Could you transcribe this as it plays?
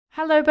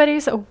Hello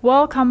buddies,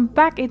 welcome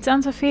back. It's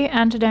Anne-Sophie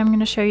and today I'm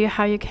going to show you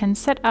how you can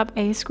set up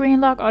a screen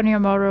lock on your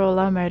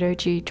Motorola Moto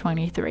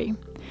G23.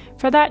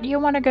 For that you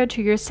want to go to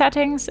your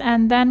settings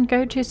and then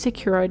go to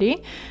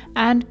security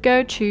and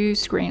go to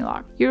screen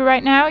lock.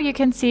 Right now you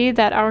can see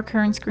that our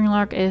current screen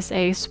lock is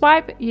a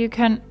swipe. You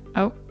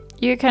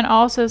can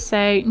also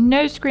say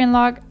no screen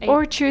lock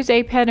or choose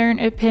a pattern,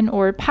 a pin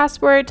or a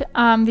password.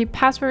 The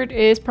password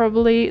is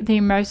probably the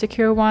most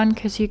secure one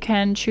because you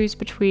can choose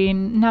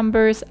between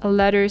numbers,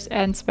 letters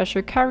and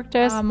special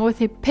characters.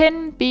 With a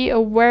pin, be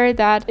aware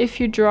that if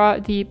you draw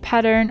the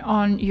pattern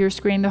on your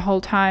screen the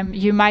whole time,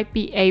 you might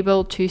be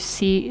able to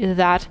see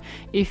that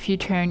if you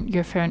turn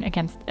your phone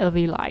against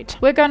LV light.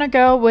 We're gonna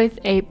go with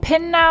a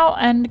pin now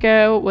and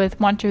go with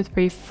 1, 2,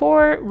 3,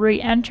 4,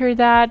 re-enter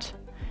that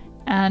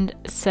and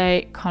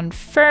say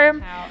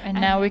confirm, and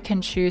now we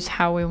can choose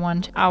how we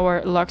want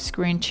our lock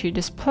screen to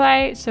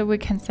display. So we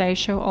can say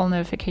show all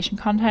notification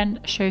content,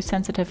 show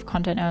sensitive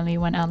content only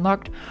when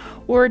unlocked,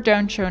 or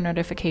don't show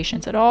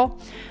notifications at all.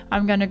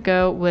 I'm gonna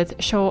go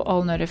with show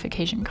all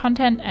notification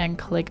content and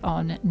click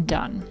on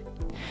done.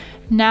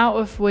 Now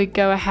if we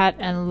go ahead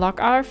and lock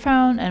our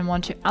phone and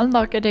want to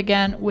unlock it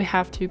again, we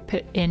have to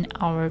put in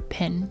our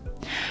PIN.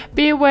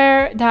 Be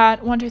aware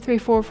that 1, 2, 3,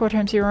 4, 4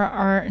 times 0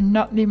 are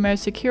not the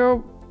most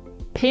secure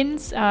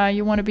pins.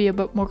 You want to be a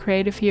bit more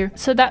creative here.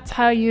 So that's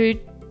how you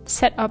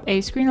set up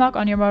a screen lock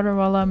on your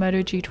Motorola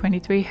Moto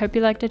G23. Hope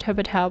you liked it, hope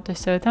it helped. If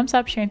so, thumbs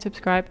up, share and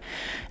subscribe,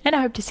 and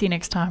I hope to see you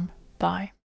next time. Bye.